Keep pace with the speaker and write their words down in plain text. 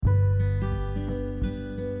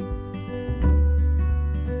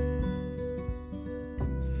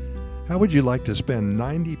How would you like to spend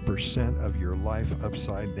 90% of your life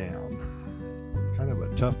upside down? Kind of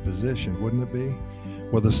a tough position, wouldn't it be?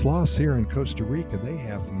 Well, the sloths here in Costa Rica, they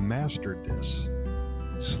have mastered this.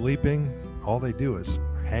 Sleeping, all they do is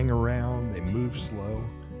hang around, they move slow.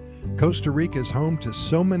 Costa Rica is home to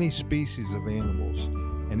so many species of animals,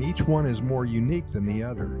 and each one is more unique than the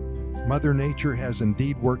other. Mother Nature has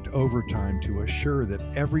indeed worked overtime to assure that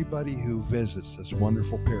everybody who visits this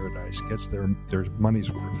wonderful paradise gets their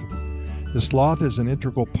money's worth. The sloth is an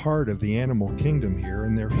integral part of the animal kingdom here,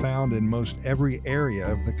 and they're found in most every area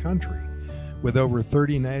of the country. With over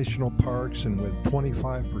 30 national parks and with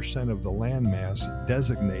 25% of the landmass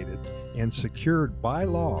designated and secured by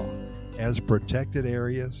law as protected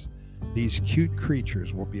areas, these cute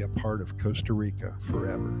creatures will be a part of Costa Rica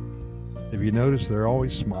forever. If you notice, they're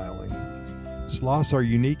always smiling. Sloths are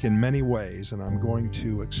unique in many ways, and I'm going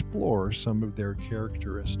to explore some of their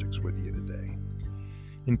characteristics with you today.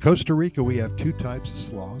 In Costa Rica, we have two types of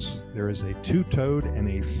sloths. There is a two-toed and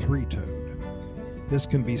a three-toed. This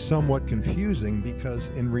can be somewhat confusing because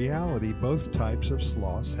in reality, both types of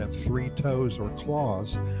sloths have 3 toes or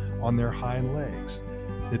claws on their hind legs.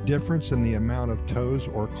 The difference in the amount of toes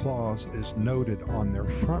or claws is noted on their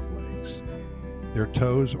front legs. Their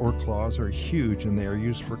toes or claws are huge and they are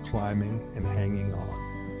used for climbing and hanging on.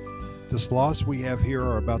 The sloths we have here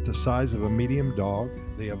are about the size of a medium dog.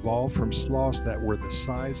 They evolved from sloths that were the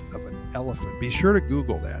size of an elephant. Be sure to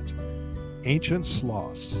Google that. Ancient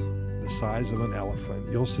sloths, the size of an elephant.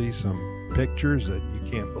 You'll see some pictures that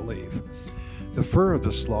you can't believe. The fur of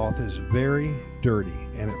the sloth is very dirty,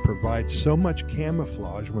 and it provides so much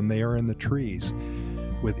camouflage when they are in the trees,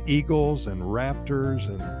 with eagles and raptors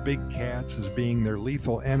and big cats as being their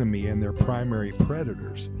lethal enemy and their primary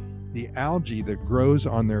predators. The algae that grows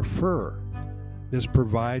on their fur, this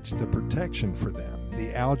provides the protection for them.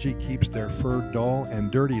 The algae keeps their fur dull and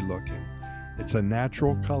dirty looking. It's a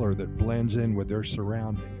natural color that blends in with their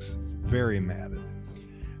surroundings. Very matted.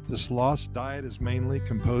 The sloth's diet is mainly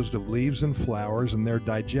composed of leaves and flowers, and their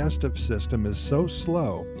digestive system is so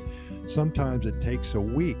slow, sometimes it takes a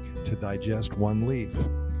week to digest one leaf.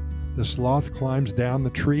 The sloth climbs down the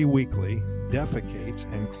tree weekly, defecates,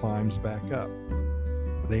 and climbs back up.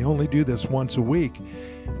 They only do this once a week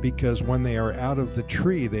because when they are out of the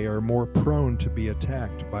tree, they are more prone to be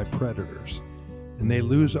attacked by predators. And they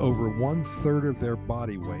lose over 1/3 of their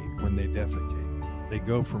body weight when they defecate. They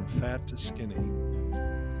go from fat to skinny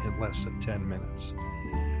in less than 10 minutes.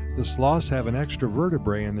 The sloths have an extra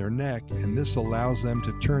vertebrae in their neck, and this allows them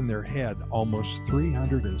to turn their head almost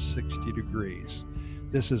 360 degrees.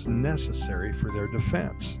 This is necessary for their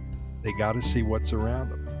defense. They got to see what's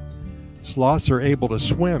around them. Sloths are able to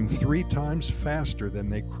swim 3 times faster than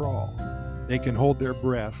they crawl. They can hold their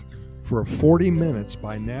breath for 40 minutes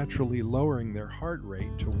by naturally lowering their heart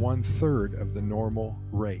rate to 1/3 of the normal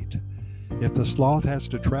rate. If the sloth has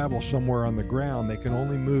to travel somewhere on the ground, they can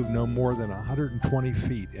only move no more than 120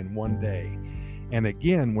 feet in one day. And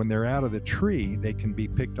again, when they're out of the tree, they can be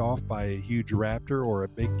picked off by a huge raptor or a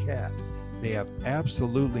big cat. They have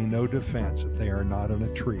absolutely no defense if they are not in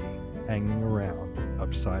a tree, hanging around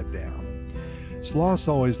upside down. Sloths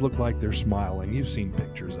always look like they're smiling. You've seen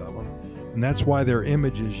pictures of them. And that's why their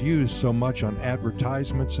image is used so much on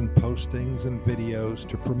advertisements and postings and videos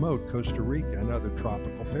to promote Costa Rica and other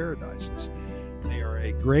tropical paradises. They are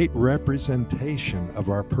a great representation of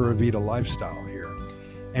our Pura Vida lifestyle here.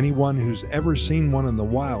 Anyone who's ever seen one in the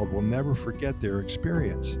wild will never forget their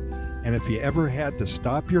experience. And if you ever had to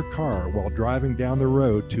stop your car while driving down the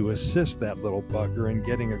road to assist that little bugger in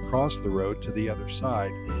getting across the road to the other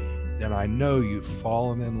side, then I know you've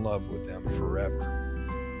fallen in love with them forever.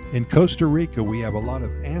 In Costa Rica, we have a lot of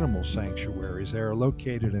animal sanctuaries. They are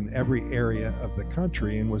located in every area of the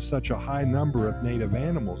country, and with such a high number of native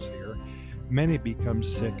animals here, many become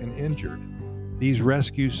sick and injured. These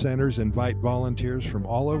rescue centers invite volunteers from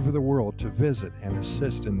all over the world to visit and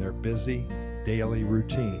assist in their busy daily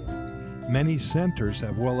routine. Many centers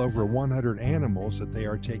have well over 100 animals that they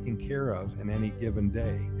are taking care of in any given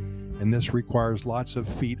day. And this requires lots of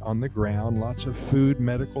feet on the ground, lots of food,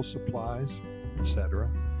 medical supplies, etc.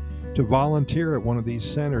 To volunteer at one of these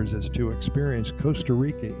centers is to experience Costa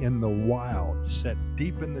Rica in the wild, set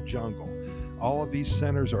deep in the jungle. All of these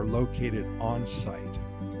centers are located on site.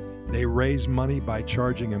 They raise money by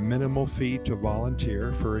charging a minimal fee to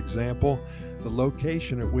volunteer. For example, the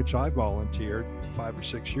location at which I volunteered 5 or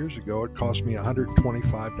 6 years ago, it cost me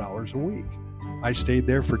 $125 a week. I stayed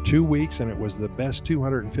there for 2 weeks, and it was the best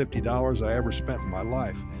 $250 I ever spent in my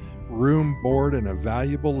life. Room, board, and a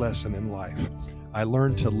valuable lesson in life. I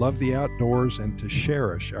learned to love the outdoors and to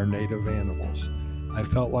cherish our native animals. I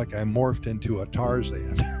felt like I morphed into a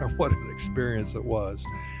Tarzan. What an experience it was.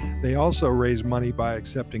 They also raise money by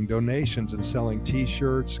accepting donations and selling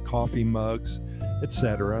t-shirts, coffee mugs,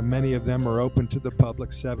 etc. Many of them are open to the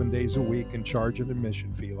public 7 days a week and charge an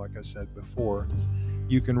admission fee, like I said before.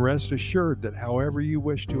 You can rest assured that however you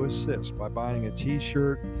wish to assist, by buying a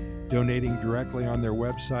t-shirt, donating directly on their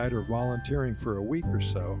website, or volunteering for a week or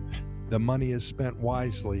so, the money is spent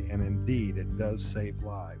wisely, and indeed it does save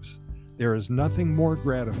lives. There is nothing more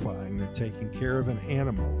gratifying than taking care of an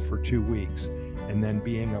animal for 2 weeks and then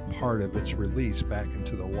being a part of its release back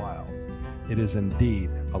into the wild. It is indeed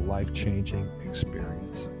a life-changing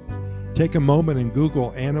experience. Take a moment and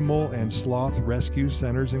Google animal and sloth rescue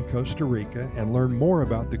centers in Costa Rica and learn more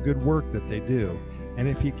about the good work that they do. And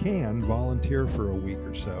if you can, volunteer for a week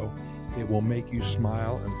or so. It will make you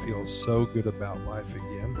smile and feel so good about life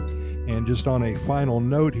again. And just on a final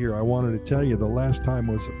note here, I wanted to tell you the last time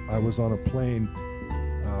I was on a plane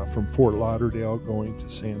from Fort Lauderdale going to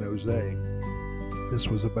San Jose. This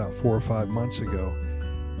was about 4 or 5 months ago.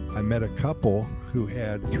 I met a couple who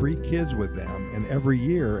had 3 kids with them, and every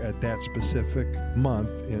year at that specific month,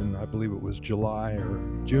 in I believe it was July or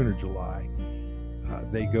June or July,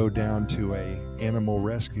 they go down to a animal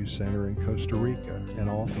rescue center in Costa Rica, and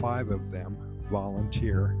all 5 of them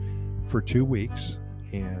volunteer for 2 weeks.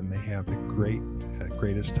 And they have the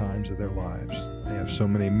greatest times of their lives. They have so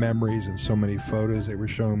many memories and so many photos. They were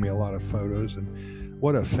showing me a lot of photos, and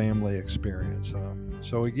what a family experience.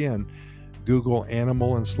 So again, Google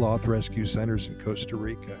Animal and Sloth Rescue Centers in Costa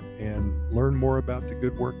Rica and learn more about the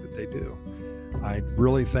good work that they do. I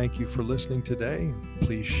really thank you for listening today.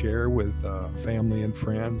 Please share with family and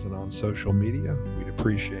friends and on social media. We'd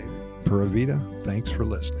appreciate it. Pura Vida, thanks for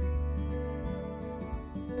listening.